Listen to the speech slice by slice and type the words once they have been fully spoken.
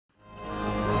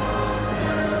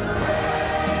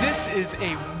This is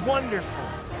a wonderful,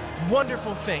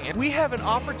 wonderful thing. And we have an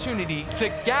opportunity to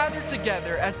gather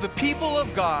together as the people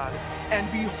of God and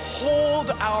behold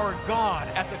our God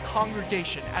as a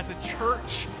congregation, as a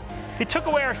church. He took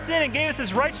away our sin and gave us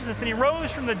his righteousness, and he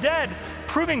rose from the dead,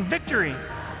 proving victory.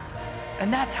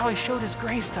 And that's how he showed his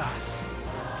grace to us.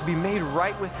 To be made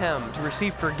right with him, to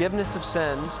receive forgiveness of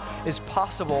sins, is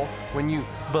possible when you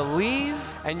believe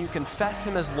and you confess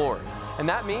him as Lord. And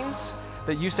that means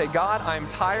that you say, God, I'm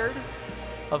tired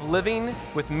of living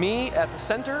with me at the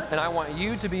center, and I want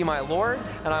you to be my Lord,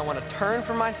 and I want to turn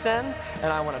from my sin,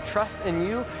 and I want to trust in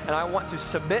you, and I want to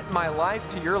submit my life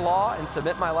to your law and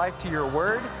submit my life to your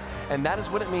word, and that is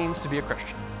what it means to be a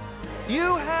Christian.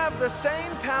 You have the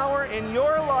same power in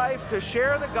your life to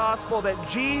share the gospel that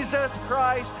Jesus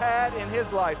Christ had in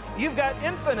his life. You've got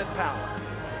infinite power.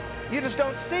 You just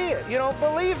don't see it. You don't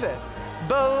believe it.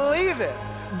 Believe it.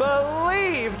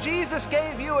 Believe Jesus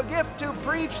gave you a gift to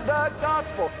preach the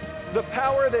gospel. The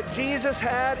power that Jesus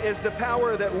had is the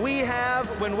power that we have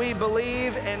when we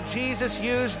believe, and Jesus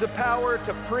used the power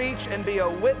to preach and be a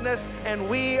witness, and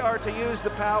we are to use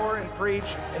the power and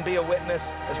preach and be a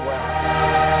witness as well.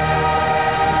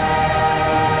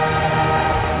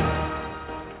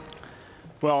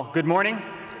 Well, good morning.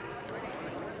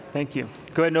 Thank you.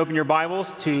 Go ahead and open your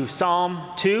Bibles to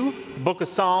Psalm 2, the book of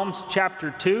Psalms,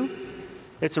 chapter 2.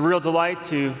 It's a real delight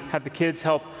to have the kids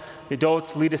help the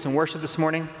adults lead us in worship this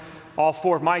morning. All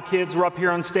four of my kids were up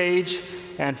here on stage,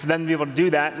 and for them to be able to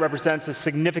do that represents a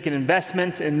significant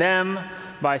investment in them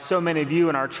by so many of you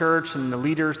in our church and the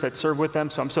leaders that serve with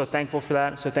them. So I'm so thankful for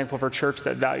that. I'm so thankful for a church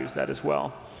that values that as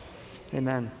well.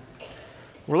 Amen.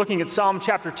 We're looking at Psalm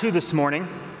chapter 2 this morning.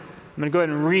 I'm going to go ahead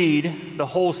and read the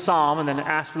whole psalm and then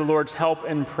ask for the Lord's help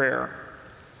in prayer.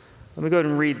 Let me go ahead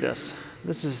and read this.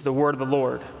 This is the word of the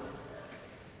Lord.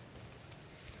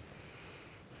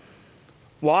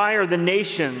 Why are the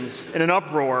nations in an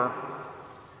uproar,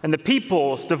 and the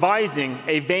peoples devising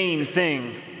a vain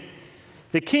thing?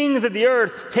 The kings of the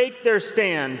earth take their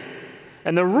stand,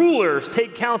 and the rulers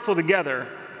take counsel together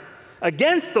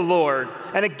against the Lord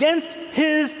and against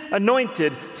his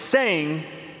anointed, saying,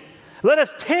 let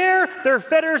us tear their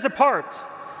fetters apart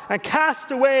and cast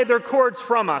away their cords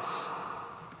from us.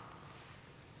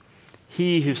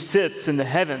 He who sits in the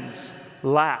heavens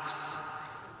laughs.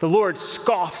 The Lord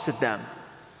scoffs at them.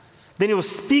 Then he will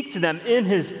speak to them in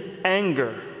his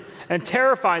anger and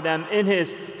terrify them in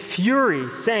his fury,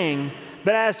 saying,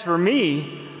 but as for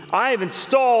me, I have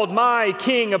installed my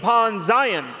king upon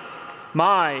Zion,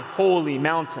 my holy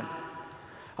mountain.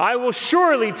 I will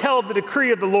surely tell the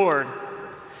decree of the Lord.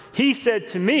 He said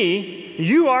to me,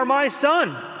 you are my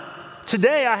son.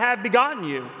 Today I have begotten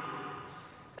you.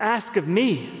 Ask of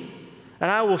me,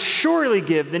 and I will surely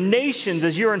give the nations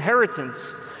as your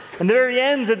inheritance, and the very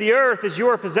ends of the earth is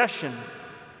your possession.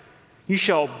 You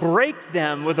shall break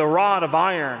them with a rod of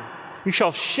iron. You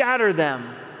shall shatter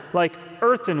them like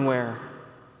earthenware.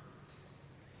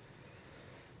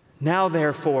 Now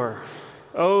therefore,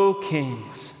 O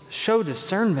kings, show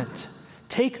discernment.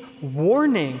 Take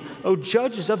warning, O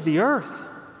judges of the earth.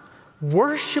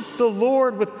 Worship the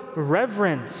Lord with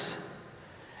reverence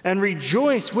and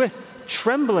rejoice with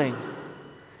trembling.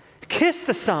 Kiss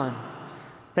the Son,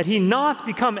 that he not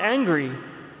become angry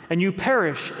and you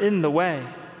perish in the way,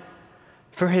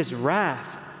 for his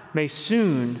wrath may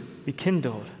soon be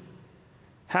kindled.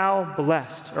 How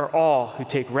blessed are all who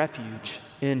take refuge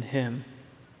in him.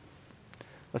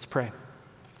 Let's pray.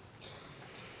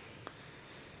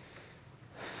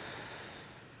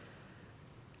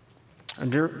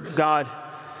 And dear God,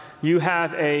 you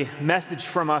have a message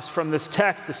from us from this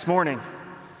text this morning.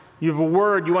 You have a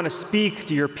word you want to speak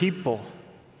to your people.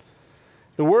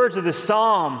 The words of the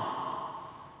psalm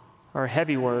are a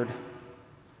heavy word,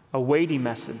 a weighty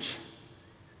message,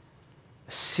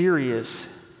 a serious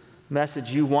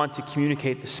message you want to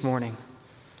communicate this morning.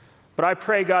 But I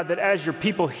pray, God, that as your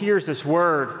people hears this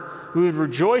word, we would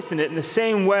rejoice in it in the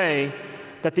same way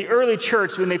that the early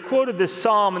church, when they quoted this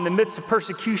psalm in the midst of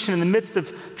persecution, in the midst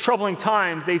of troubling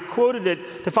times, they quoted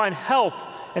it to find help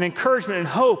and encouragement and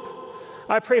hope.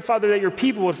 I pray, Father, that your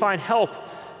people would find help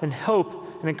and hope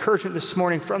and encouragement this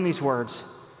morning from these words,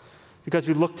 because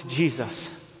we look to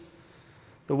Jesus,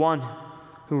 the one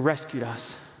who rescued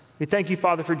us. We thank you,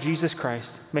 Father, for Jesus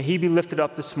Christ. May he be lifted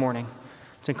up this morning.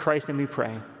 It's in Christ's name we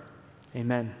pray.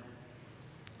 Amen.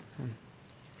 You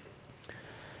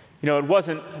know, it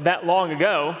wasn't that long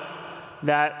ago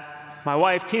that my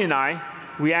wife, Tina, and I,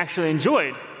 we actually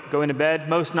enjoyed going to bed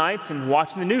most nights and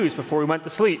watching the news before we went to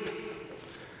sleep.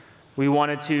 We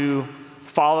wanted to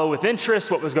follow with interest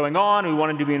what was going on. We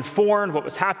wanted to be informed what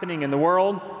was happening in the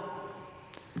world.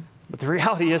 But the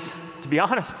reality is, to be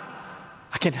honest,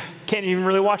 I can't even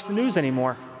really watch the news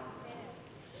anymore.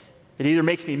 It either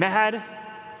makes me mad, or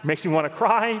makes me want to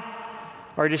cry,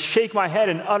 or I just shake my head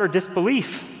in utter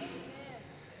disbelief.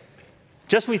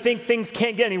 Just when we think things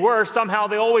can't get any worse, somehow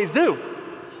they always do.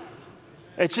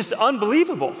 It's just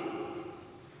unbelievable.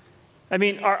 I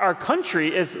mean, our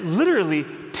country is literally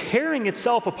tearing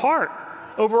itself apart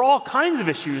over all kinds of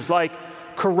issues like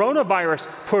coronavirus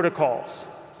protocols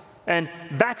and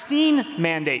vaccine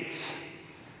mandates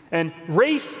and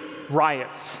race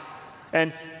riots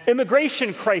and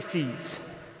immigration crises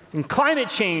and climate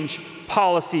change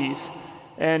policies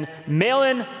and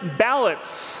mail-in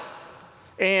ballots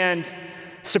and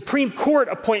Supreme Court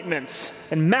appointments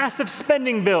and massive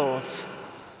spending bills.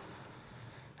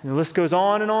 And the list goes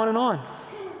on and on and on.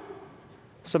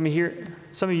 Some of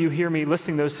you hear me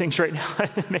listing those things right now.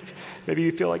 Maybe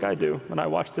you feel like I do when I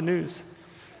watch the news.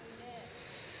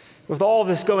 With all of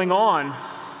this going on,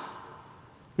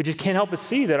 we just can't help but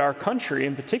see that our country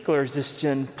in particular is just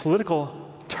in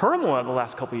political turmoil the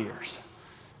last couple of years.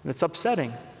 And it's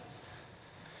upsetting.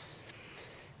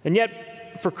 And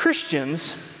yet, for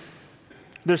Christians,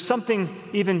 there's something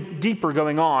even deeper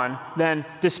going on than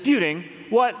disputing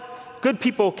what good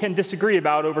people can disagree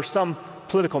about over some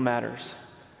political matters.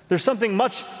 There's something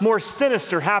much more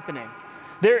sinister happening.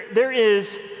 There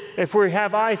is, if we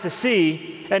have eyes to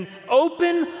see, an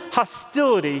open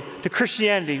hostility to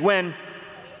Christianity when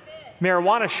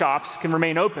marijuana shops can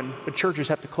remain open, but churches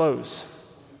have to close.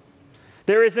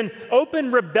 There is an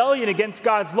open rebellion against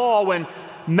God's law when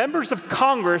members of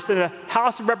Congress in a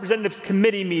House of Representatives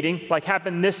committee meeting, like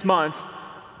happened this month,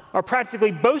 are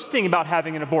practically boasting about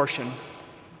having an abortion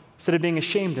instead of being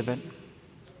ashamed of it.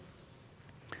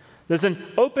 There's an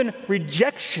open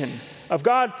rejection of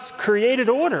God's created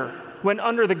order when,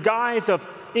 under the guise of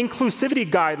inclusivity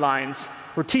guidelines,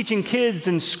 we're teaching kids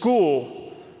in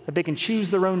school that they can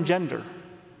choose their own gender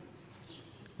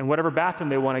and whatever bathroom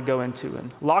they want to go into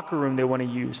and locker room they want to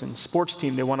use and sports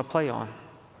team they want to play on.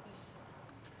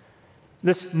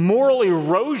 This moral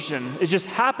erosion is just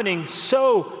happening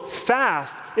so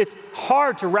fast, it's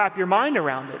hard to wrap your mind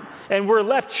around it. And we're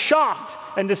left shocked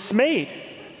and dismayed.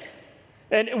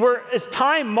 And as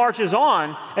time marches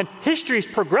on and history is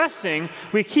progressing,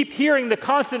 we keep hearing the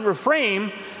constant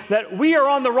refrain that we are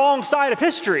on the wrong side of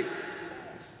history,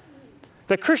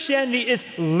 that Christianity is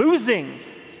losing.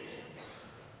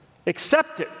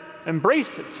 Accept it,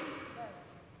 embrace it.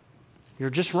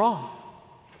 You're just wrong.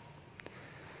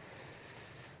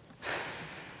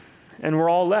 And we're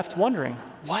all left wondering,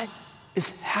 what is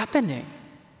happening?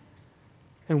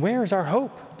 And where is our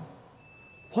hope?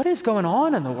 What is going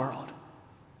on in the world?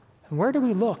 And where do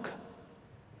we look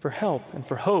for help and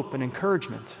for hope and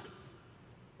encouragement?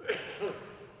 Well,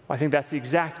 I think that's the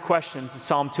exact questions that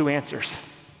Psalm 2 answers.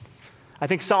 I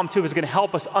think Psalm 2 is going to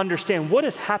help us understand what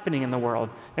is happening in the world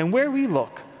and where we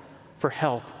look for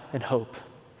help and hope.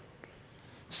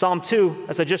 Psalm 2,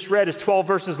 as I just read, is 12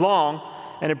 verses long,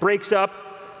 and it breaks up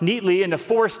neatly into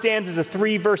 4 stanzas of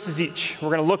 3 verses each. We're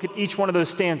going to look at each one of those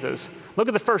stanzas. Look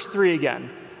at the first 3 again.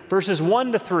 Verses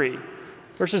 1 to 3.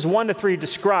 Verses 1 to 3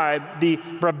 describe the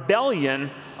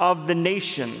rebellion of the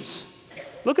nations.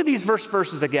 Look at these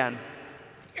verses again.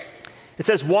 It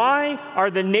says, "Why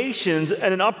are the nations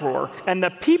in an uproar, and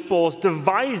the peoples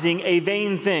devising a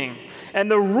vain thing? And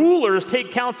the rulers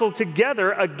take counsel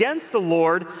together against the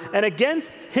Lord and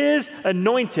against his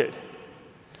anointed."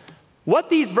 What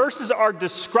these verses are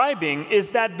describing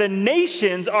is that the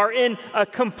nations are in a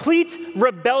complete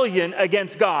rebellion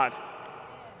against God.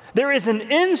 There is an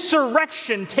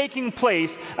insurrection taking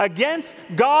place against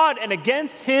God and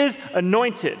against his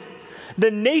anointed.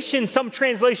 The nations, some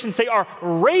translations say, are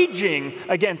raging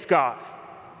against God.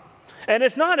 And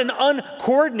it's not an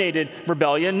uncoordinated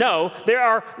rebellion. No,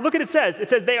 look what it says. It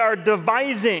says they are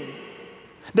devising.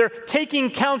 They're taking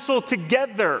counsel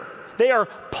together. They are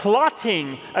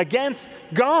plotting against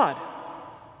God.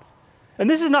 And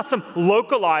this is not some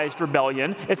localized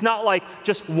rebellion. It's not like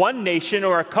just one nation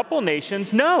or a couple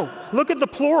nations. No, look at the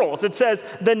plurals. It says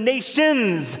the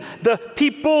nations, the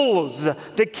peoples,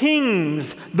 the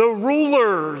kings, the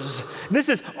rulers. This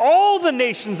is all the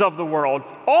nations of the world,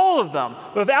 all of them,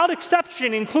 without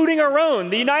exception, including our own,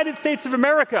 the United States of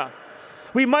America.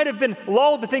 We might have been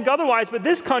lulled to think otherwise, but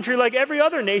this country, like every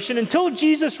other nation, until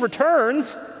Jesus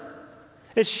returns,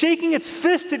 is shaking its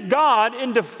fist at God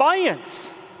in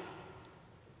defiance.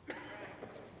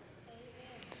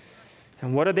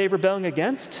 And what are they rebelling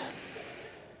against?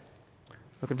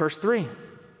 Look at verse 3.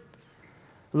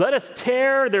 "Let us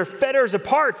tear their fetters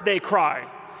apart," they cry,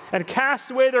 "and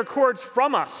cast away their cords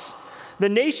from us. The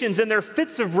nations in their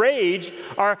fits of rage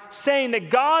are saying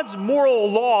that God's moral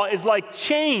law is like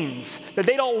chains that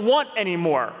they don't want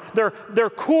anymore. They're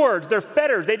cords, they're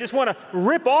fetters, they just want to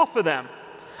rip off of them.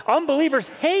 Unbelievers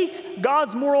hate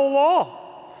God's moral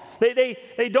law.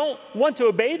 They don't want to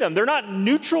obey them. They're not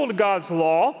neutral to God's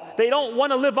law. They don't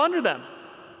want to live under them.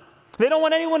 They don't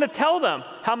want anyone to tell them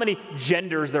how many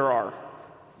genders there are.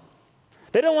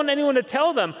 They don't want anyone to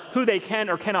tell them who they can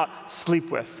or cannot sleep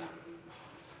with.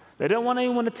 They don't want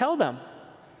anyone to tell them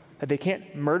that they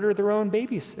can't murder their own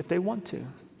babies if they want to.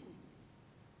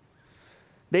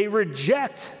 They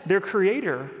reject their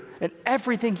Creator and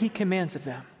everything He commands of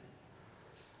them.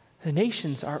 The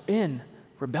nations are in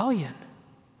rebellion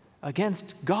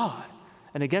against God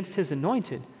and against His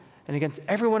anointed and against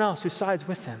everyone else who sides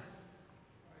with Him.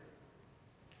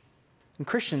 And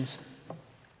Christians,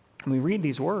 when we read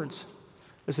these words,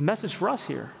 there's a message for us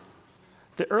here.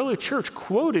 The early church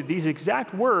quoted these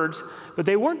exact words, but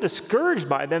they weren't discouraged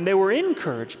by them, they were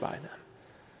encouraged by them.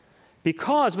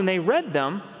 Because when they read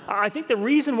them, I think the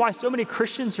reason why so many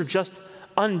Christians are just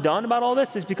undone about all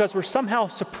this is because we're somehow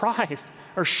surprised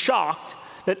or shocked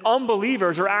that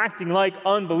unbelievers are acting like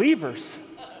unbelievers.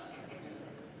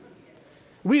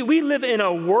 We live in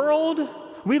a world,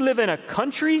 we live in a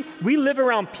country, we live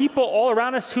around people all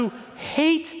around us who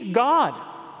hate God.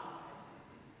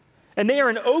 And they are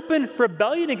in open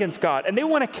rebellion against God. And they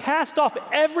want to cast off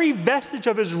every vestige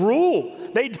of His rule.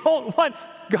 They don't want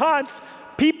God's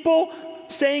people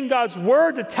saying God's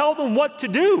word to tell them what to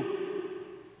do.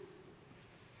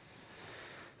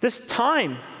 This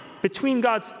time between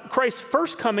Christ's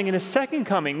first coming and His second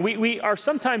coming, we are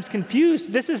sometimes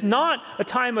confused. This is not a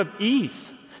time of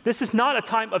ease. This is not a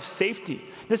time of safety.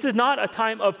 This is not a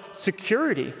time of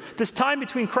security. This time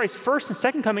between Christ's first and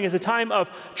second coming is a time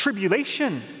of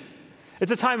tribulation.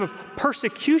 It's a time of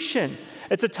persecution.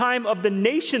 It's a time of the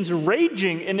nations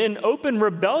raging and in open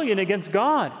rebellion against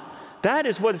God. That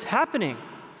is what is happening.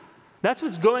 That's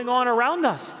what's going on around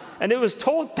us. And it was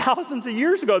told thousands of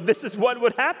years ago, this is what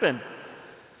would happen.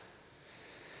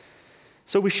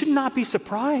 So we should not be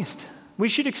surprised. We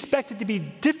should expect it to be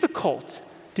difficult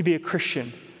to be a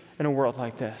Christian in a world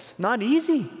like this. Not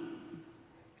easy.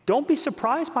 Don't be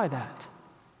surprised by that.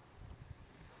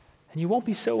 And you won't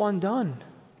be so undone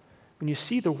when you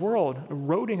see the world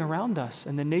eroding around us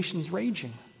and the nations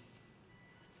raging.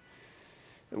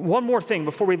 One more thing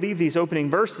before we leave these opening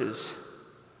verses.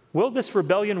 Will this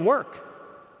rebellion work?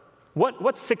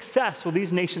 What success will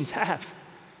these nations have?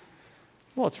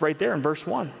 Well, it's right there in verse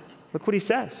 1. Look what he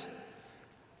says.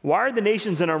 Why are the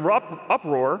nations in an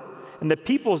uproar and the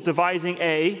peoples devising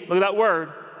look at that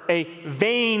word, a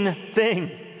vain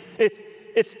thing?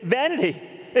 It's vanity.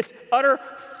 It's utter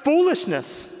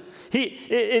foolishness.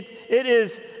 It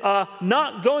is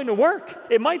not going to work.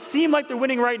 It might seem like they're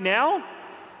winning right now,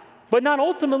 but not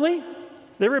ultimately.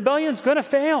 The rebellion's going to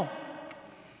fail.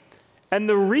 And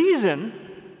the reason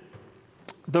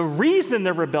their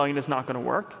rebellion is not going to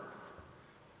work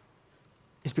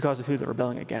is because of who they're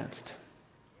rebelling against.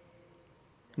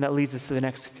 And that leads us to the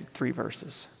next 3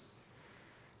 verses.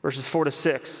 Verses 4 to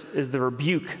 6 is the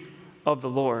rebuke of the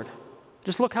Lord.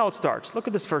 Just look how it starts. Look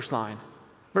at this first line.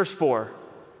 Verse 4.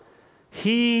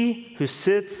 He who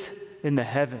sits in the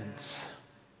heavens.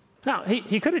 Now,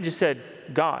 he could have just said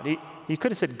God. He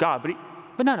could have said God,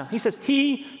 but no. He says,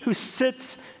 he who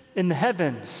sits in the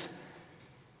heavens.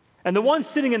 And the one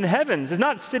sitting in the heavens is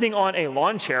not sitting on a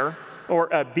lawn chair or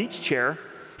a beach chair.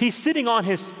 He's sitting on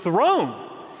His throne.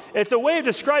 It's a way of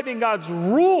describing God's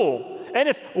rule, and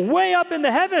it's way up in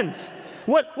the heavens.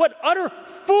 What utter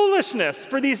foolishness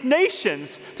for these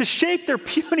nations to shake their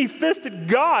puny fist at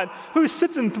God who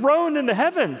sits enthroned in the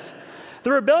heavens.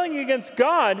 They're rebelling against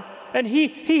God, and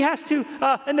he has to,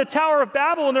 in the Tower of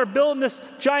Babel, and they're building this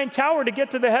giant tower to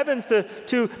get to the heavens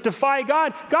to defy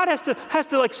God. God has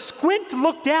to like squint to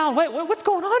look down. Wait, what's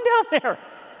going on down there?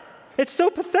 It's so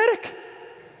pathetic.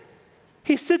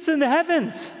 He sits in the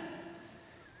heavens.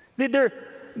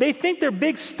 They think they're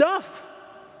big stuff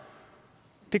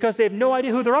because they have no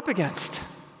idea who they're up against.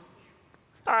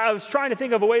 I was trying to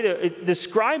think of a way to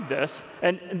describe this,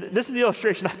 and this is the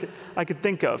illustration I could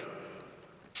think of.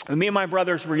 When me and my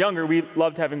brothers were younger, we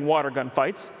loved having water gun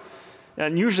fights,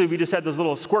 and usually we just had those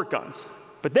little squirt guns.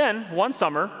 But then, one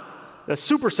summer, the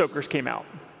Super Soakers came out.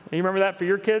 You remember that for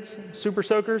your kids, Super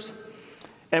Soakers?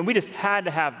 And we just had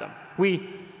to have them.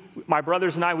 My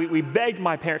brothers and I, we begged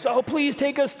my parents, oh, please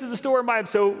take us to the store and buy them.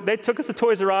 So they took us to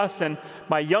Toys R Us, and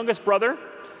my youngest brother,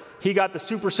 he got the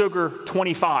Super Soaker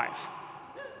 25.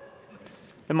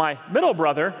 And my middle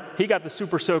brother, he got the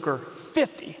Super Soaker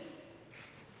 50.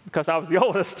 Because I was the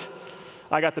oldest,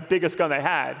 I got the biggest gun they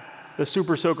had. the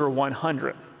Super Soaker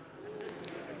 100.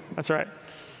 That's right.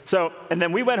 So, and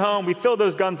then we went home, we filled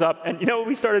those guns up, and you know what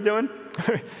we started doing?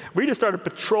 We just started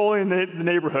patrolling the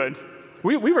neighborhood.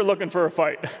 We were looking for a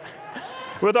fight.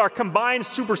 With our combined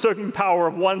super soaking power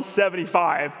of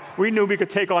 175, we knew we could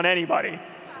take on anybody.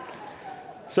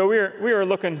 So we were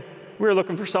looking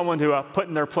for someone to put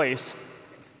in their place.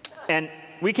 And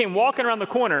we came walking around the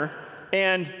corner,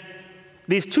 and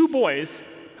these two boys,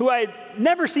 who I had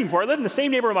never seen before, I lived in the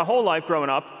same neighborhood my whole life growing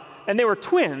up, and they were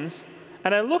twins,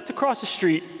 and I looked across the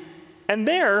street, and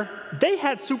there, they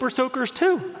had super soakers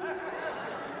too.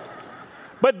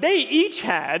 But they each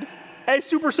had a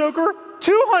Super Soaker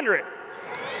 200.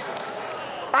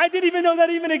 I didn't even know that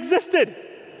even existed.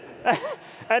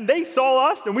 And they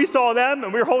saw us, and we saw them,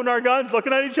 and we were holding our guns,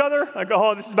 looking at each other. I go,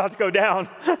 oh, this is about to go down.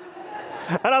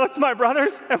 And I looked at my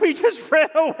brothers, and we just ran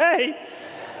away.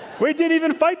 We didn't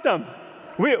even fight them.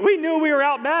 We knew we were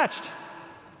outmatched.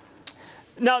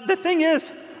 Now, the thing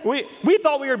is, we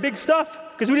thought we were big stuff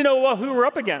because we didn't know who we were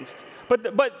up against. But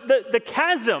the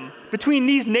chasm between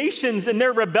these nations and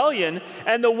their rebellion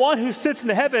and the one who sits in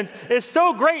the heavens is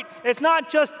so great. It's not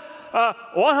just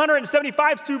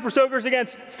 175 Super Soakers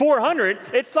against 400.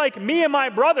 It's like me and my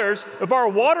brothers with our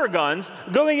water guns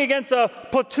going against a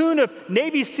platoon of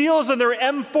Navy SEALs and their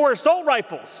M4 assault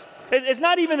rifles. It's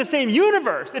not even the same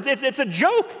universe. It's a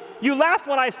joke. You laugh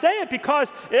when I say it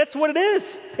because that's what it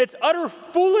is. It's utter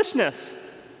foolishness.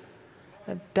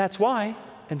 And that's why,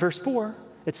 in verse 4,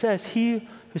 it says, he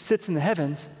who sits in the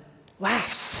heavens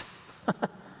laughs.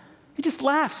 He just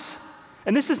laughs.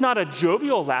 And this is not a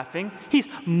jovial laughing. He's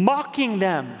mocking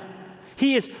them.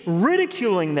 He is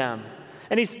ridiculing them.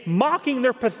 And he's mocking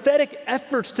their pathetic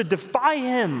efforts to defy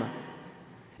him.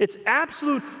 It's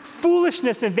absolute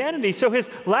foolishness and vanity. So his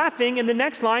laughing in the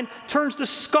next line turns to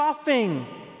scoffing.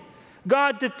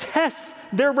 God detests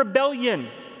their rebellion.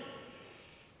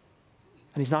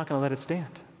 And he's not going to let it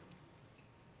stand.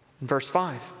 In verse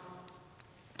 5,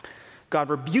 God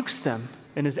rebukes them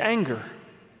in his anger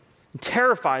and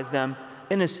terrifies them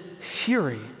in his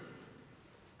fury.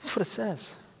 That's what it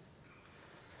says.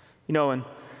 You know, in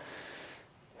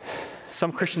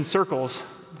some Christian circles,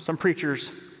 some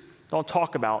preachers don't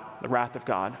talk about the wrath of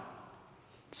God.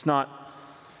 It's not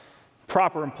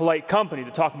proper and polite company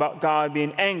to talk about God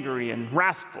being angry and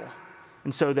wrathful.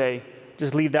 And so they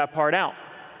just leave that part out.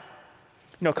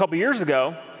 You know, a couple years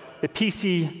ago, the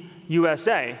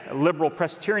PCUSA, a liberal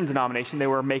Presbyterian denomination, they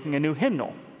were making a new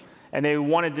hymnal. And they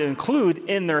wanted to include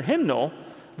in their hymnal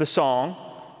the song,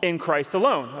 In Christ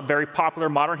Alone, a very popular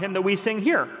modern hymn that we sing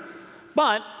here.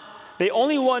 But they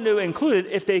only wanted to include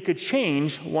it if they could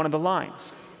change one of the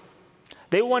lines.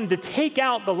 They wanted to take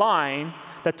out the line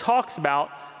that talks about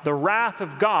the wrath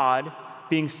of God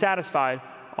being satisfied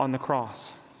on the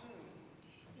cross.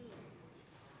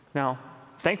 Now,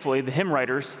 thankfully, the hymn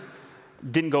writers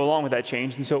didn't go along with that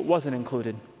change, and so it wasn't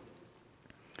included.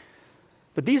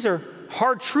 But these are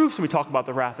hard truths when we talk about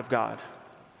the wrath of God.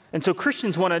 And so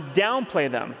Christians want to downplay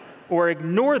them or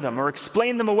ignore them or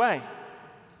explain them away.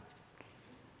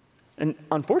 And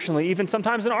unfortunately, even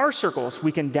sometimes in our circles,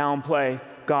 we can downplay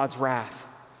God's wrath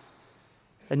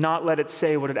and not let it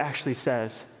say what it actually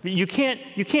says. You can't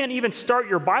even start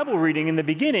your Bible reading in the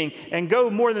beginning and go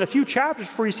more than a few chapters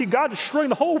before you see God destroying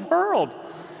the whole world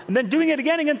and then doing it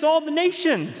again against all the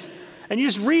nations. And you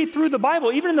just read through the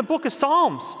Bible, even in the book of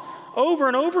Psalms, over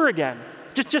and over again.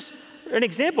 Just an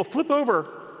example, flip over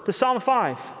to Psalm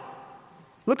 5.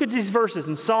 Look at these verses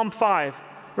in Psalm 5,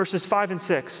 verses 5 and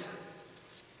 6.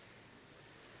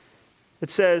 It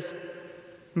says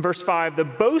in verse 5, the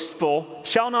boastful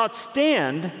shall not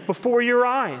stand before your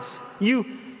eyes. You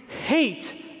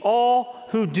hate all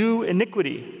who do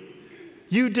iniquity.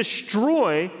 You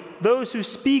destroy those who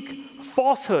speak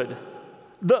falsehood.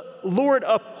 The Lord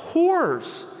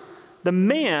abhors the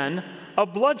man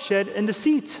of bloodshed and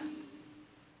deceit.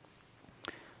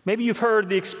 Maybe you've heard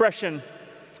the expression,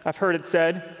 I've heard it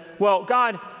said, well,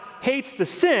 God hates the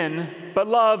sin, but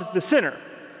loves the sinner.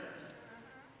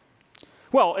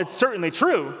 Well, it's certainly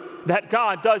true that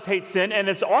God does hate sin, and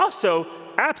it's also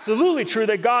absolutely true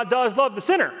that God does love the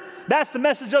sinner. That's the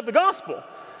message of the gospel.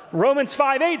 Romans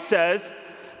 5:8 says,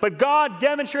 but God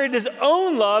demonstrated his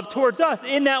own love towards us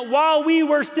in that while we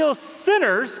were still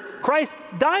sinners, Christ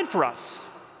died for us.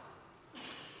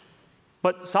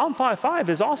 But Psalm 5:5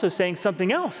 is also saying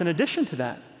something else in addition to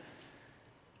that.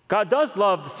 God does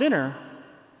love the sinner,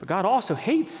 but God also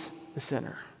hates the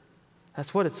sinner.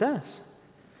 That's what it says.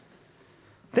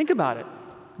 Think about it.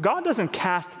 God doesn't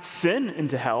cast sin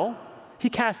into hell. He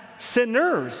casts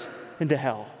sinners into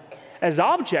hell as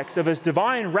objects of his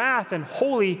divine wrath and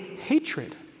holy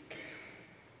hatred.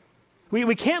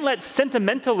 We can't let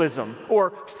sentimentalism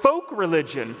or folk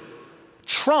religion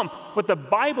trump what the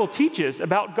Bible teaches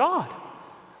about God.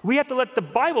 We have to let the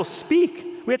Bible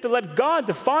speak. We have to let God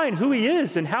define who he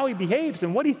is and how he behaves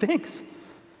and what he thinks.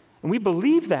 And we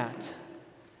believe that.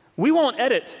 We won't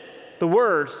edit the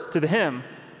words to the hymn,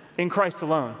 "In Christ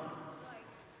Alone."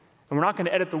 And we're not going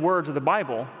to edit the words of the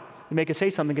Bible to make it say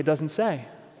something it doesn't say.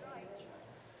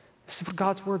 This is what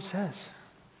God's word says.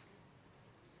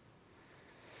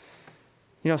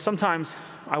 You know, sometimes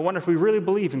I wonder if we really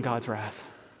believe in God's wrath.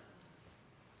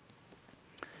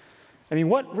 I mean,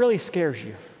 what really scares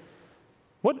you?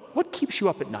 What keeps you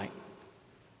up at night?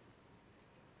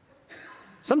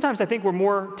 Sometimes I think we're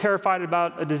more terrified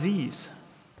about a disease.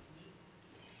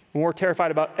 We're more terrified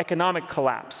about economic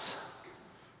collapse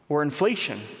or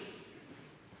inflation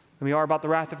than we are about the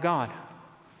wrath of God.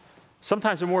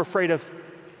 Sometimes we're more afraid of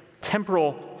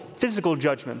temporal, physical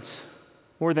judgments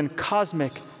more than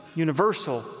cosmic,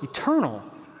 universal, eternal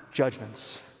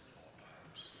judgments.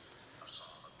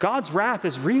 God's wrath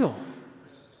is real,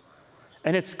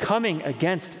 and it's coming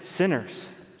against sinners.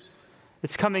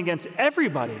 It's coming against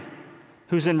everybody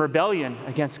who's in rebellion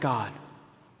against God.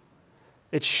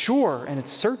 It's sure and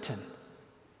it's certain,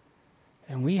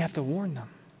 and we have to warn them.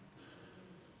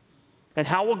 And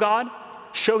how will God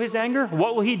show his anger?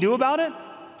 What will he do about it?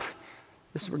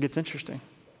 This is where it gets interesting.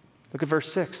 Look at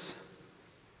verse 6.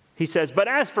 He says, "But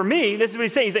as for me," this is what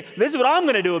he's saying. He's saying, this is what I'm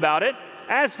going to do about it.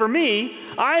 "As for me,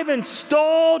 I've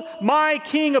installed my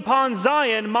king upon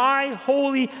Zion, my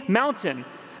holy mountain."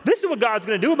 This is what God's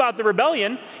going to do about the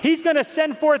rebellion. He's going to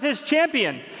send forth his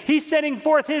champion. He's sending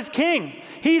forth his king.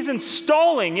 He's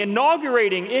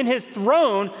inaugurating in his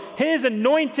throne his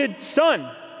anointed son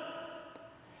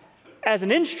as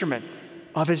an instrument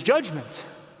of his judgment.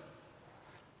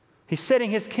 He's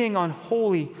setting his king on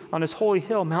his holy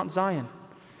hill, Mount Zion.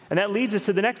 And that leads us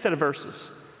to the next set of verses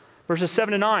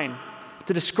 7 to 9,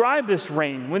 to describe this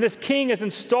reign. When this king is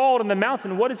installed on the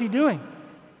mountain, what is he doing?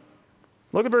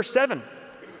 Look at verse 7.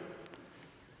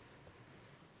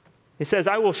 It says,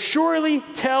 "I will surely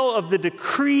tell of the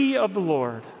decree of the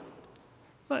Lord."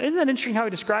 Well, isn't that interesting how he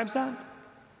describes that?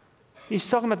 He's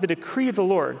talking about the decree of the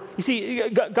Lord. You see,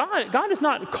 God is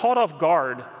not caught off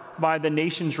guard by the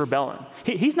nation's rebellion.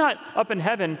 He's not up in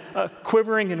heaven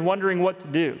quivering and wondering what to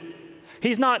do.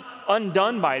 He's not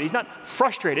undone by it. He's not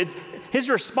frustrated.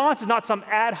 His response is not some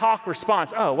ad hoc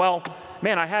response. "Oh, well,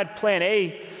 man, I had plan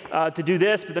A to do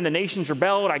this, but then the nations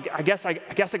rebelled. I guess I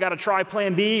got to try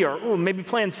plan B or maybe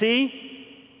plan C."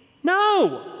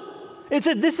 No. It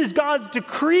said this is God's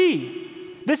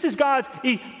decree. This is God's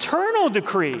eternal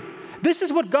decree. This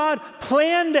is what God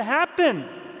planned to happen.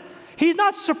 He's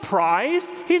not surprised.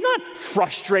 He's not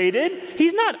frustrated.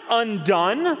 He's not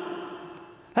undone.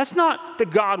 That's not the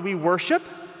God we worship.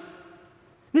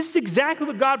 This is exactly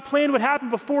what God planned would happen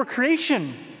before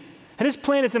creation. And his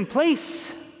plan is in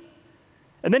place.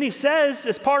 And then he says,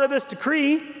 as part of this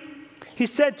decree, he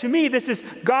said to me, this is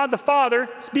God the Father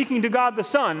speaking to God the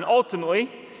Son,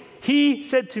 ultimately. He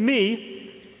said to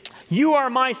me, "You are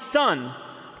my son.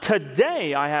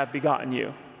 Today I have begotten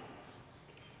you."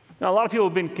 Now, a lot of people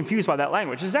have been confused by that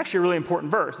language. This is actually a really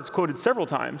important verse. It's quoted several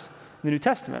times in the New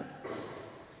Testament.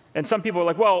 And some people are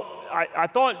like, well, I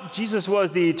thought Jesus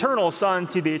was the eternal son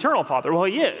to the eternal Father. Well,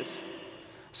 he is.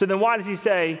 So then why does he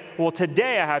say, "Well,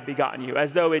 today I have begotten you,"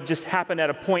 as though it just happened at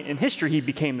a point in history he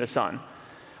became the son?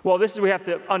 Well, this is what we have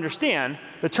to understand.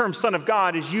 The term Son of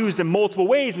God is used in multiple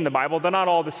ways in the Bible. They're not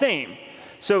all the same.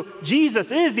 So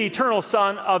Jesus is the eternal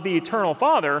Son of the eternal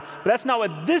Father, but that's not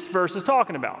what this verse is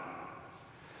talking about.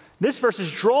 This verse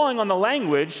is drawing on the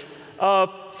language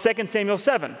of 2 Samuel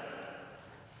 7.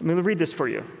 Let me read this for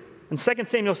you. In 2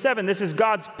 Samuel 7, this is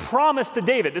God's promise to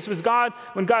David. This was God,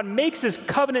 when God makes his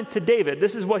covenant to David,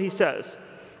 this is what he says.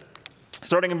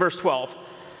 Starting in verse 12.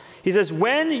 He says,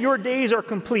 "When your days are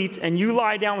complete and you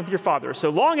lie down with your father," so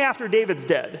long after David's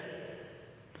dead,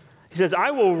 he says,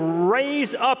 "I will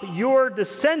raise up your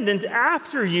descendant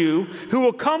after you who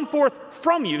will come forth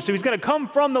from you." So he's going to come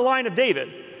from the line of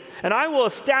David. "And I will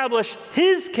establish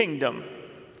his kingdom."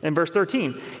 In verse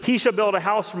 13, "He shall build a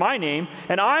house for my name,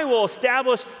 and I will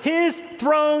establish his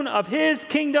throne of his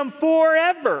kingdom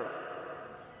forever."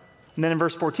 And then in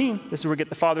verse 14, this is where we get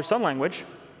the father-son language.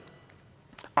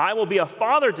 "I will be a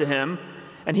father to him,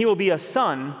 and he will be a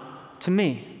son to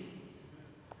me."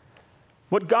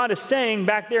 What God is saying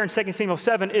back there in 2 Samuel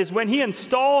 7 is when he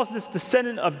installs this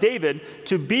descendant of David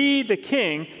to be the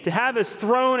king, to have his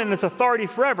throne and his authority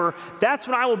forever, that's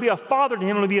when I will be a father to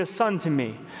him and will be a son to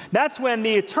me. That's when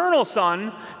the eternal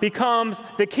son becomes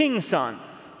the king's son.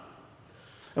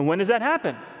 And when does that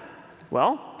happen?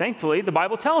 Well, thankfully, the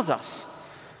Bible tells us.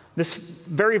 This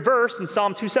very verse in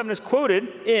Psalm 2:7 is quoted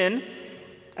in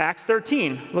Acts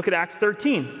 13. Look at Acts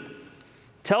 13.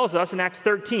 It tells us in Acts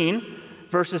 13,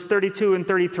 verses 32 and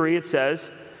 33, it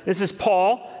says, this is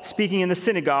Paul speaking in the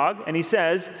synagogue, and he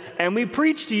says, "And we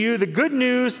preach to you the good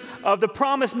news of the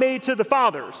promise made to the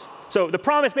fathers." So the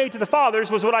promise made to the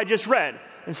fathers was what I just read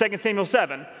in 2 Samuel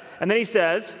 7. And then he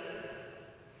says,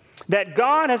 "That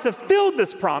God has fulfilled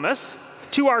this promise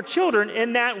to our children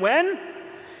in that when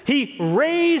he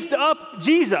raised up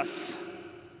Jesus.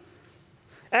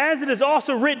 As it is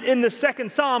also written in the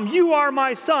second Psalm, 'You are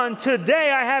my son,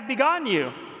 today I have begotten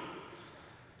you.'"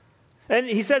 And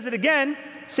he says it again,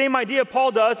 same idea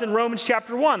Paul does in Romans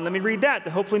chapter 1. Let me read that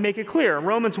to hopefully make it clear.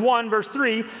 Romans 1, verse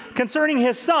 3, concerning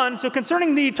his son, so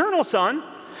concerning the eternal son,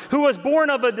 who was born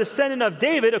of a descendant of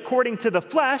David according to the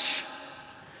flesh.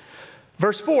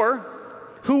 Verse 4,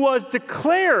 who was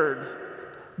declared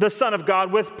the Son of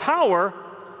God with power,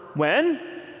 when?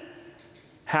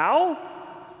 How?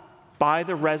 By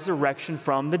the resurrection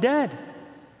from the dead.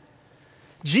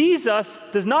 Jesus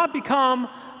does not become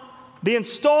the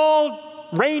installed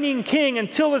reigning king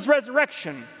until his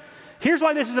resurrection. Here's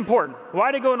why this is important.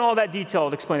 Why to go into all that detail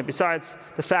to explain it, besides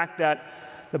the fact that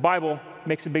the Bible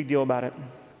makes a big deal about it.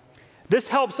 This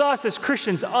helps us as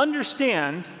Christians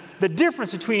understand the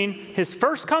difference between his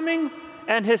first coming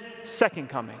and his second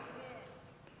coming.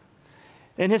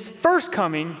 In his first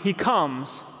coming, he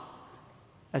comes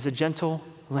as a gentle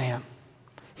lamb.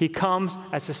 He comes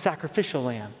as a sacrificial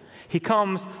lamb. He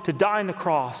comes to die on the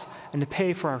cross and to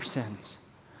pay for our sins.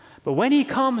 But when he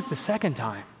comes the second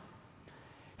time,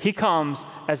 he comes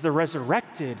as the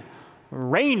resurrected,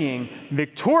 reigning,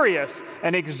 victorious,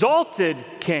 and exalted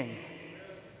king.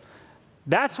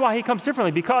 That's why he comes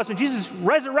differently, because when Jesus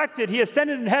resurrected, he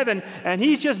ascended in heaven, and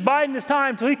he's just biding his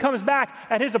time until he comes back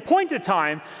at his appointed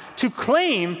time to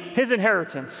claim his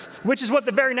inheritance, which is what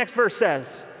the very next verse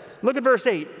says. Look at verse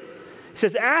 8. It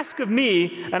says, "Ask of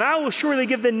me, and I will surely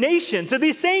give the nations." So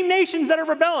these same nations that are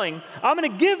rebelling, I'm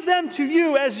going to give them to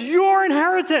you as your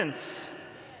inheritance.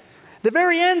 The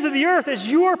very ends of the earth as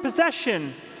your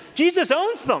possession. Jesus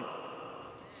owns them.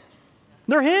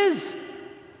 They're his.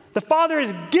 The Father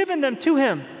has given them to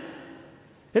him.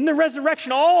 In the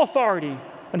resurrection, all authority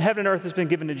in heaven and earth has been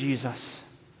given to Jesus.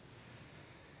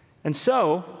 And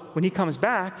so, when he comes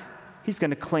back, he's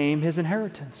going to claim his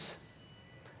inheritance.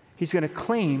 He's going to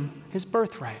claim his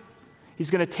birthright. He's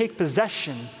going to take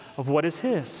possession of what is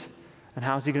his. And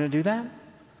how is he going to do that?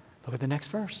 Look at the next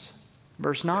verse.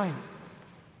 Verse 9.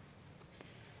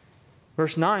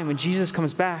 Verse 9, when Jesus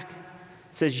comes back,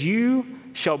 it says, "You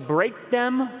shall break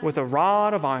them with a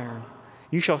rod of iron.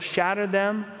 You shall shatter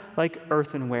them like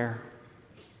earthenware."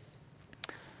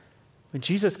 When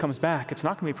Jesus comes back, it's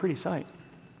not going to be a pretty sight.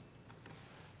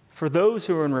 For those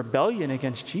who are in rebellion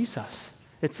against Jesus,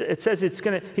 it says he's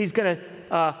going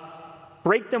to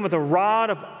break them with a rod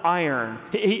of iron.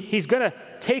 He's going to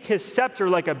take his scepter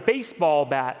like a baseball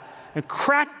bat and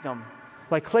crack them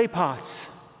like clay pots.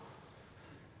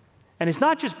 And it's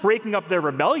not just breaking up their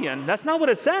rebellion. That's not what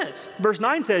it says. Verse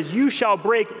 9 says, "You shall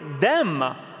break them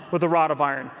with a rod of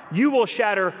iron. You will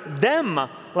shatter them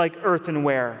like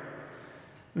earthenware."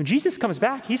 When Jesus comes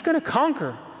back, he's going to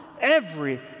conquer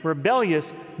every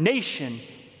rebellious nation,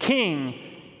 king,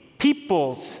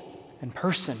 peoples, and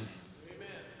person. Amen.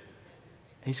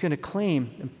 He's going to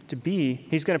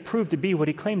he's going to prove to be what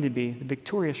he claimed to be, the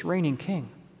victorious reigning king.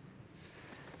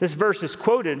 This verse is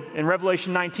quoted in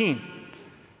Revelation 19.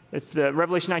 It's the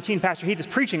Revelation 19. Pastor Heath is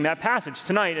preaching that passage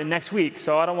tonight and next week,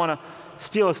 so I don't want to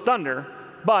steal his thunder.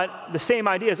 But the same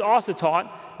idea is also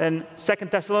taught in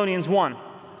 2 Thessalonians 1.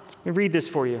 Let me read this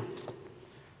for you.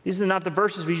 These are not the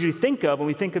verses we usually think of when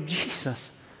we think of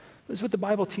Jesus. This is what the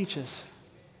Bible teaches.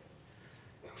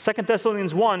 2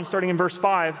 Thessalonians 1, starting in verse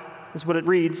 5, is what it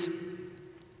reads.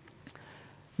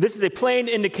 "This is a plain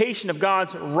indication of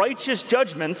God's righteous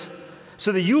judgment,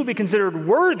 so that you will be considered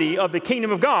worthy of the kingdom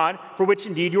of God, for which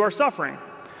indeed you are suffering.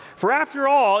 For after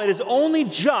all, it is only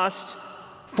just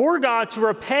for God to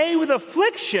repay with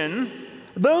affliction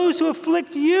those who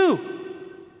afflict you."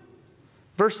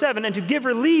 Verse 7, "And to give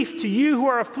relief to you who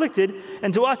are afflicted,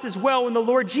 and to us as well, when the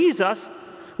Lord Jesus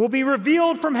will be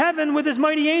revealed from heaven with his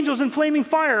mighty angels in flaming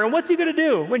fire." And what's he going to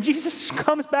do? When Jesus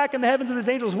comes back in the heavens with his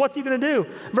angels, what's he going to do?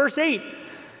 Verse 8,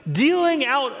 "Dealing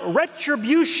out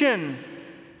retribution."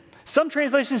 Some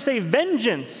translations say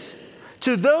vengeance,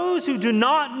 "to those who do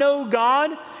not know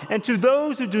God and to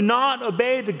those who do not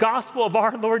obey the gospel of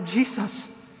our Lord Jesus.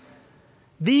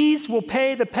 These will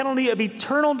pay the penalty of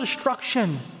eternal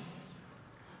destruction,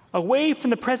 away from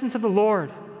the presence of the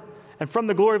Lord and from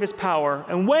the glory of his power."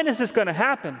 And when is this going to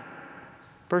happen?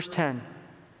 Verse 10,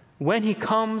 when he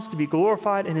comes to be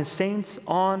glorified in his saints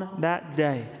on that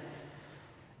day,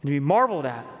 and to be marveled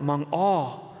at among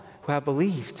all who have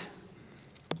believed.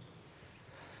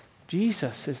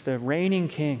 Jesus is the reigning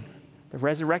king, the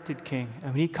resurrected king,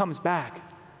 and when he comes back,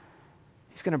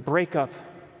 he's going to break up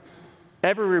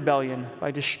every rebellion by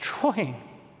destroying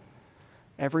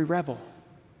every rebel.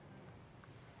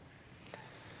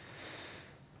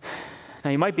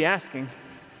 Now you might be asking,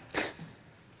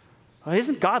 well,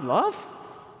 isn't God love?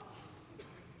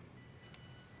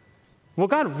 Will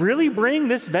God really bring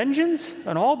this vengeance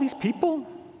on all these people?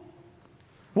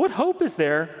 What hope is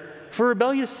there for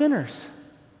rebellious sinners?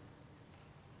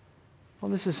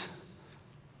 Well, this is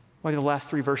like the last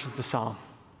 3 verses of the Psalm.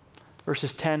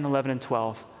 Verses 10, 11, and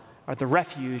 12 are the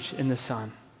refuge in the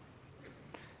Son.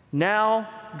 Now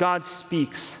God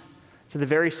speaks to the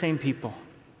very same people.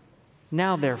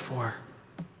 Now, therefore,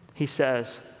 he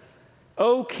says,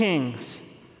 O kings,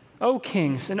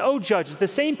 and O judges, the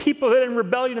same people that are in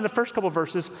rebellion in the first couple of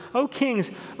verses, O kings,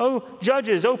 O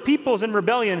judges, O peoples in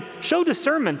rebellion, show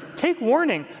discernment, take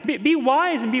warning, be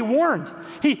wise and be warned.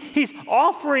 He's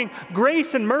offering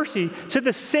grace and mercy to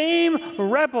the same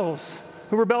rebels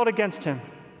who rebelled against him.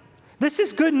 This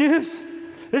is good news.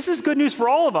 This is good news for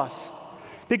all of us,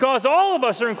 because all of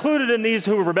us are included in these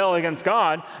who rebel against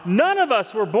God. None of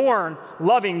us were born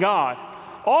loving God.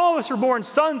 All of us were born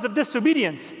sons of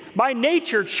disobedience. By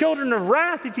nature, children of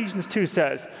wrath, Ephesians 2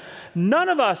 says. None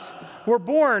of us were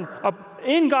born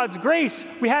in God's grace.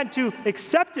 We had to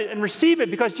accept it and receive it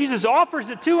because Jesus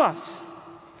offers it to us.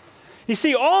 You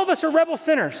see, all of us are rebel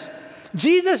sinners.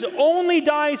 Jesus only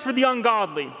dies for the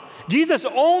ungodly. Jesus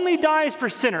only dies for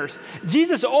sinners.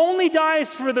 Jesus only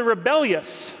dies for the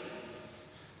rebellious,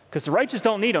 because the righteous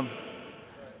don't need him,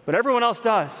 but everyone else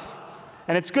does.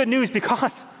 And it's good news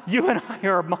because you and I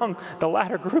are among the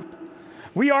latter group.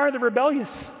 We are the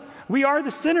rebellious. We are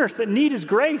the sinners that need his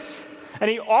grace. And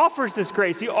he offers this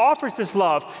grace. He offers this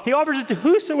love. He offers it to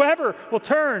whosoever will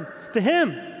turn to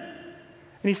him.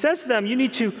 And he says to them, you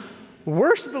need to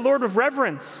worship the Lord with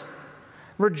reverence.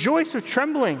 Rejoice with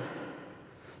trembling.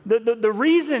 The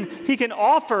reason he can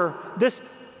offer this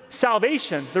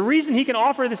salvation, the reason he can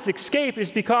offer this escape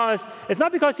is because it's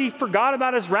not because he forgot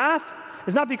about his wrath.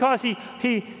 It's not because he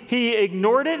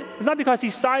ignored it. It's not because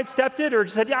he sidestepped it or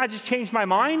just said, yeah, I just changed my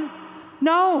mind.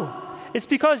 No, it's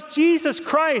because Jesus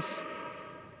Christ,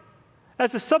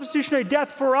 as a substitutionary death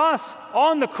for us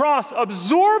on the cross,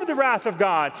 absorbed the wrath of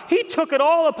God. He took it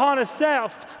all upon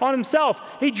himself.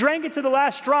 He drank it to the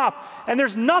last drop, and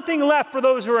there's nothing left for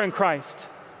those who are in Christ.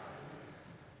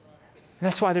 And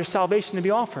that's why there's salvation to be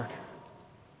offered.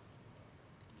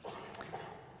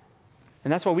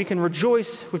 And that's why we can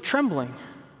rejoice with trembling.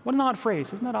 What an odd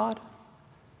phrase. Isn't that odd?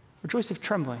 Rejoice with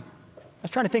trembling. I was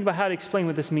trying to think about how to explain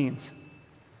what this means.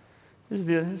 This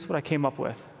is what I came up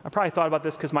with. I probably thought about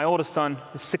this because my oldest son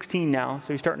is 16 now,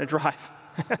 so he's starting to drive.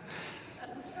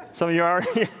 Some of you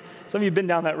have been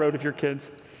down that road with your kids.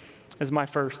 This is my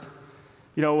first.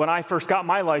 You know, when I first got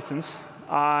my license,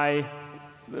 I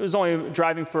was only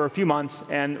driving for a few months,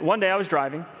 and one day I was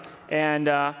driving, and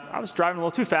I was driving a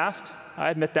little too fast.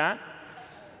 I admit that.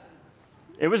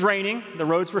 It was raining, the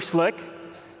roads were slick,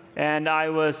 and I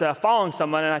was following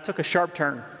someone, and I took a sharp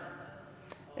turn.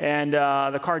 And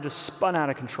the car just spun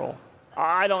out of control.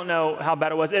 I don't know how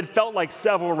bad it was. It felt like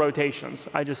several rotations.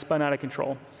 I just spun out of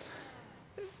control,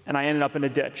 and I ended up in a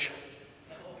ditch.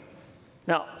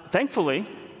 Now, thankfully,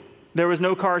 there was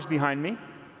no cars behind me.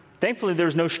 Thankfully, there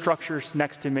was no structures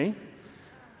next to me.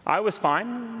 I was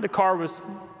fine. The car was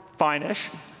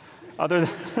fine-ish, other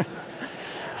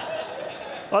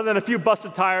than a few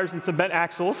busted tires and some bent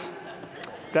axles.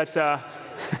 That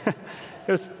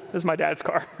it was my dad's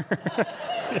car.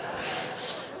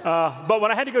 But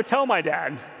when I had to go tell my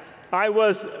dad, I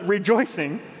was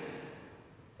rejoicing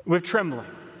with trembling.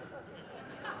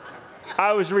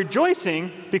 I was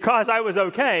rejoicing because I was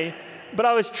okay, but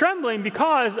I was trembling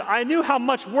because I knew how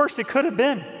much worse it could have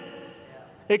been.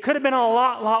 It could have been a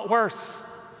lot worse.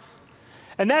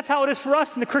 And that's how it is for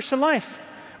us in the Christian life.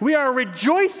 We are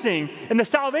rejoicing in the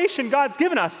salvation God's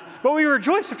given us, but we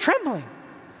rejoice with trembling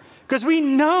because we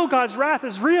know God's wrath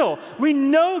is real. We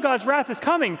know God's wrath is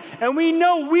coming, and we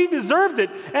know we deserved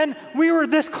it, and we were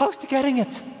this close to getting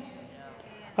it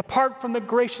apart from the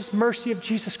gracious mercy of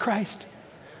Jesus Christ.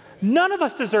 None of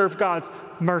us deserve God's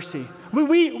mercy.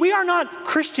 We are not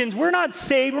Christians. We're not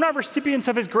saved. We're not recipients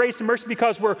of his grace and mercy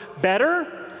because we're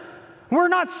better. We're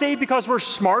not saved because we're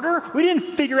smarter. We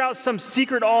didn't figure out some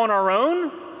secret all on our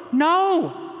own.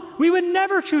 No, we would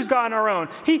never choose God on our own.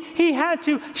 He had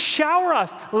to shower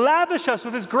us, lavish us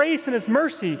with his grace and his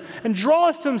mercy, and draw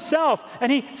us to himself,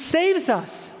 and he saves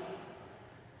us.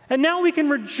 And now we can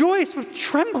rejoice with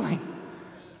trembling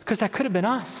because that could have been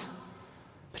us.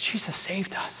 But Jesus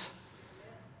saved us.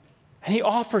 And he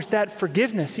offers that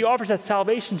forgiveness. He offers that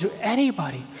salvation to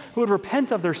anybody who would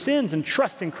repent of their sins and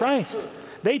trust in Christ.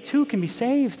 They too can be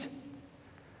saved.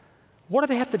 What do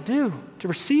they have to do to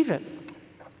receive it?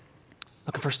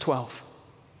 Look at verse 12,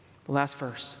 the last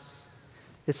verse.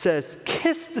 It says,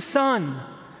 "Kiss the Son,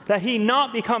 that he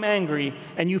not become angry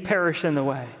and you perish in the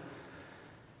way."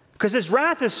 Because his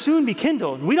wrath is soon be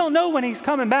kindled. We don't know when he's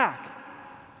coming back.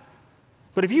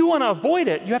 But if you want to avoid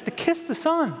it, you have to kiss the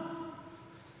Son.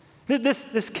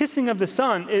 This kissing of the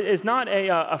Son is not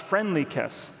a friendly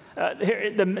kiss.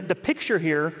 The picture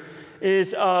here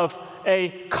is of a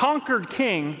conquered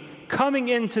king coming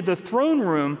into the throne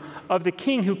room of the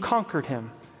king who conquered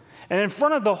him. And in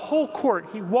front of the whole court,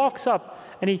 he walks up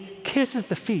and he kisses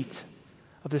the feet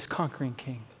of this conquering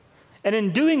king. And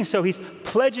in doing so, he's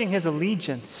pledging his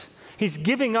allegiance. He's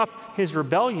giving up his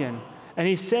rebellion. And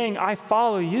he's saying, "I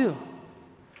follow you."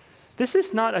 This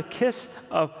is not a kiss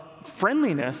of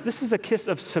friendliness. This is a kiss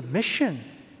of submission.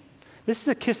 This is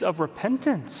a kiss of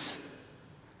repentance.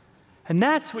 And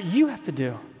that's what you have to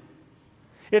do.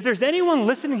 If there's anyone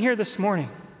listening here this morning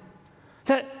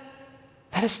that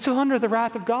is still under the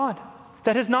wrath of God,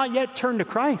 that has not yet turned to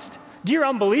Christ, dear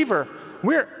unbeliever,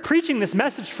 we're preaching this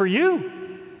message for you.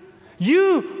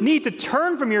 You need to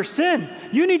turn from your sin.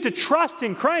 You need to trust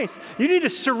in Christ. You need to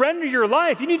surrender your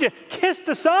life. You need to kiss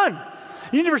the Son.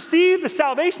 You need to receive the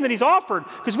salvation that he's offered,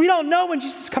 because we don't know when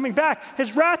Jesus is coming back.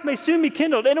 His wrath may soon be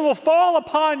kindled, and it will fall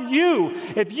upon you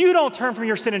if you don't turn from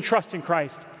your sin and trust in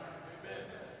Christ.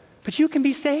 But you can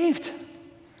be saved.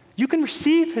 You can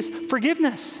receive his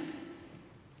forgiveness.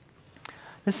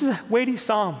 This is a weighty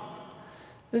psalm.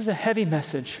 This is a heavy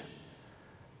message.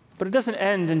 But it doesn't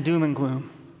end in doom and gloom.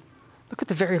 Look at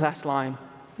the very last line.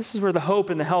 This is where the hope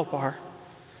and the help are.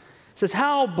 It says,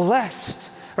 "How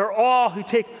blessed are all who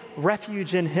take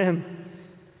refuge in him."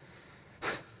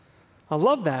 I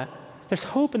love that. There's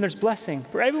hope and there's blessing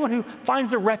for everyone who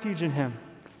finds their refuge in him.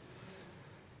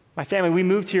 My family, we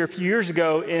moved here a few years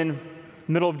ago in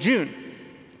the middle of June.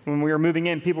 When we were moving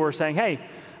in, people were saying, "Hey,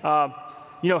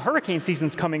 hurricane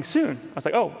season's coming soon." I was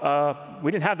like,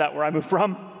 we didn't have that where I moved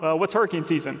from. What's hurricane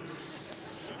season?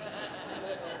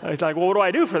 He's like, "Well, what do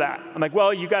I do for that?" I'm like,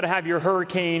 "Well, you got to have your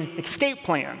hurricane escape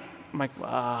plan." I'm like,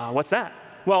 "What's that?"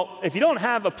 Well, if you don't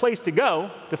have a place to go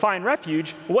to find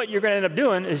refuge, what you're going to end up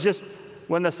doing is just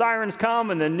when the sirens come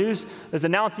and the news is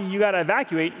announcing you got to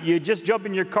evacuate, you just jump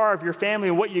in your car of your family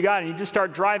and what you got, and you just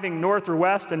start driving north or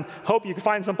west and hope you can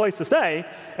find some place to stay,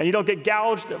 and you don't get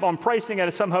gouged on pricing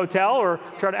at some hotel or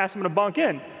try to ask them to bunk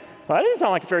in. Well, that doesn't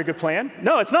sound like a very good plan.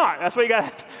 No, it's not. That's why you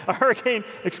got a hurricane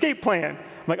escape plan.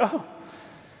 I'm like, oh.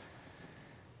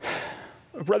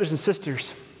 Brothers and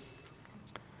sisters,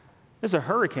 there's a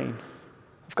hurricane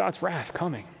of God's wrath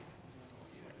coming.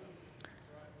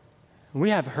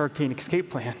 We have a hurricane escape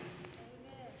plan.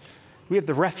 We have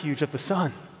the refuge of the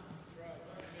Son.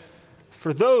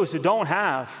 For those who don't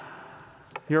have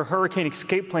your hurricane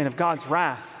escape plan of God's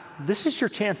wrath, this is your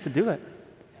chance to do it.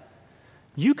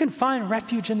 You can find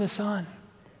refuge in the Son.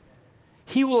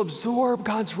 He will absorb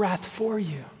God's wrath for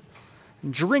you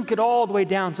and drink it all the way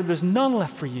down so there's none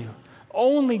left for you.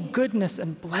 Only goodness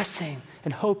and blessing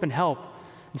and hope and help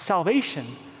and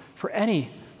salvation for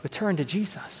any who turn to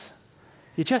Jesus.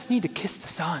 You just need to kiss the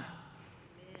Son,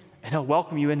 and he'll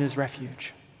welcome you into his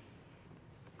refuge.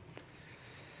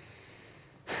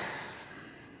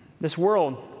 This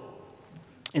world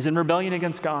is in rebellion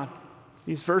against God.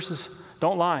 These verses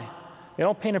don't lie. They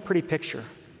don't paint a pretty picture.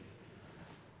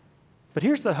 But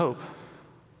here's the hope.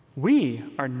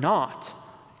 We are not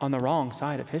on the wrong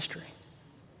side of history,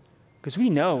 because we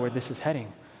know where this is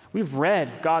heading. We've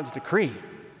read God's decree,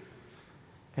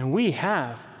 and we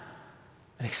have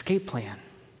an escape plan.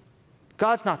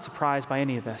 God's not surprised by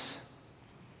any of this,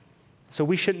 so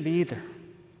we shouldn't be either.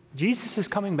 Jesus is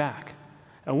coming back,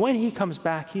 and when he comes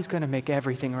back, he's going to make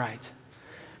everything right.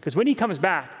 Because when he comes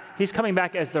back, he's coming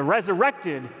back as the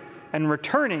resurrected and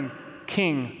returning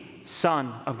King,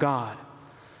 Son of God.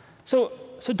 So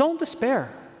don't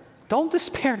despair. Don't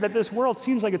despair that this world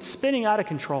seems like it's spinning out of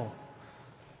control.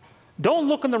 Don't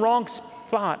look in the wrong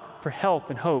spot for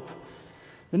help and hope.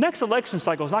 The next election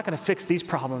cycle is not going to fix these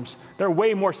problems. They're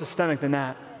way more systemic than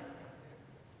that.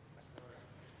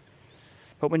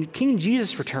 But when King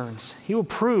Jesus returns, he will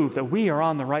prove that we are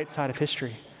on the right side of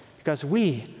history because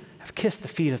we have kissed the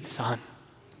feet of the Son.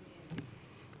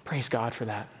 Praise God for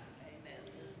that. Amen.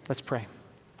 Let's pray.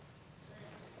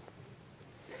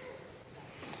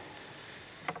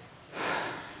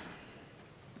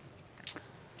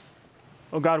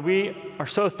 Oh God, we are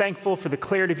so thankful for the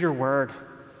clarity of your word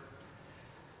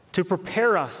to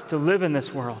prepare us to live in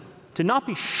this world, to not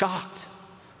be shocked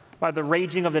by the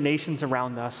raging of the nations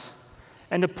around us,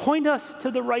 and to point us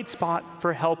to the right spot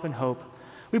for help and hope.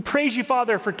 We praise you,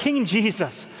 Father, for King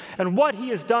Jesus and what he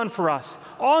has done for us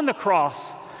on the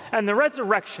cross and the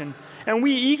resurrection, and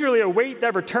we eagerly await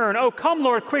that return. Oh, come,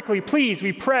 Lord, quickly, please,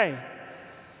 we pray.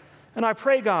 And I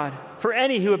pray, God, for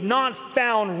any who have not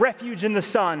found refuge in the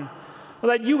Son,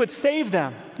 that you would save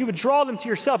them, you would draw them to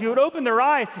yourself, you would open their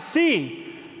eyes to see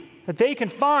that they can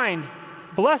find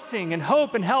blessing and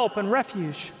hope and help and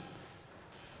refuge.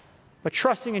 But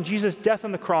trusting in Jesus' death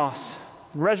on the cross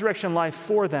and resurrection life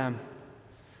for them.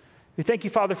 We thank you,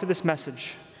 Father, for this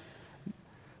message.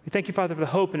 We thank you, Father, for the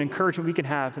hope and encouragement we can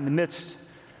have in the midst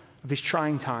of these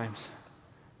trying times.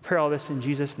 I pray all this in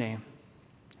Jesus' name.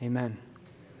 Amen.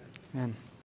 Amen.